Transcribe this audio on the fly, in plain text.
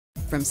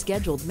From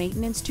scheduled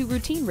maintenance to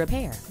routine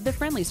repair, the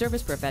friendly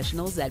service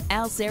professionals at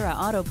Sera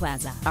Auto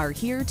Plaza are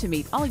here to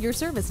meet all your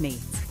service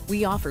needs.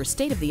 We offer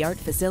state-of-the-art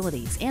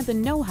facilities and the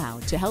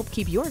know-how to help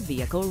keep your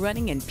vehicle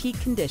running in peak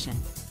condition.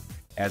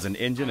 As an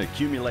engine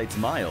accumulates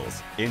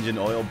miles, engine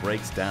oil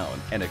breaks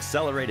down and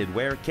accelerated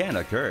wear can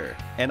occur,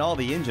 and all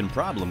the engine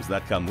problems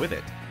that come with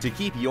it. To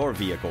keep your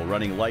vehicle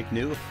running like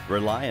new,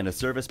 rely on a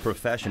service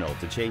professional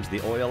to change the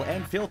oil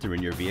and filter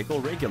in your vehicle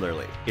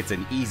regularly. It's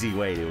an easy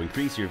way to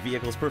increase your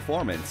vehicle's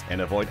performance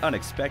and avoid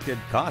unexpected,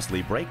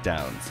 costly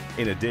breakdowns.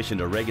 In addition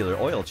to regular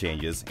oil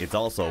changes, it's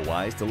also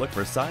wise to look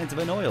for signs of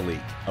an oil leak.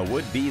 A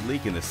would-be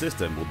leak in the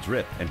system will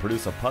drip and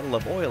produce a puddle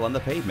of oil on the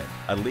pavement.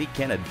 A leak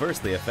can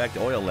adversely affect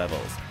oil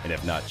levels, and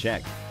if not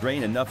checked,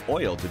 drain enough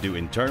oil to do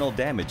internal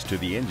damage to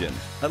the engine.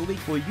 A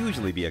leak will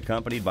usually be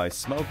accompanied by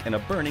smoke and a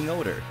burning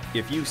odor.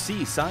 If you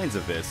see signs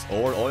of this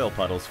or oil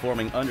puddles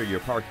forming under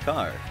your parked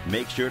car,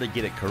 make sure to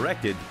get it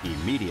corrected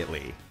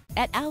immediately.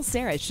 At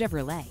Sera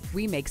Chevrolet,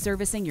 we make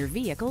servicing your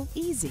vehicle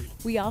easy.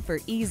 We offer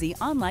easy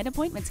online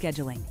appointment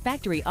scheduling,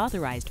 factory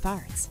authorized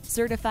parts,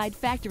 certified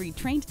factory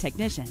trained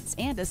technicians,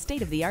 and a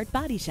state-of-the-art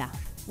body shop.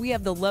 We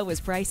have the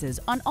lowest prices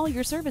on all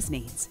your service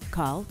needs.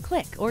 Call,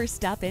 click, or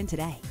stop in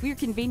today. We're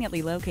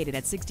conveniently located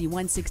at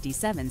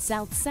 6167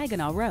 South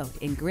Saginaw Road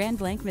in Grand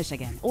Blanc,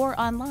 Michigan, or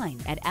online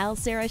at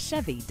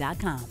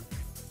alserachevy.com.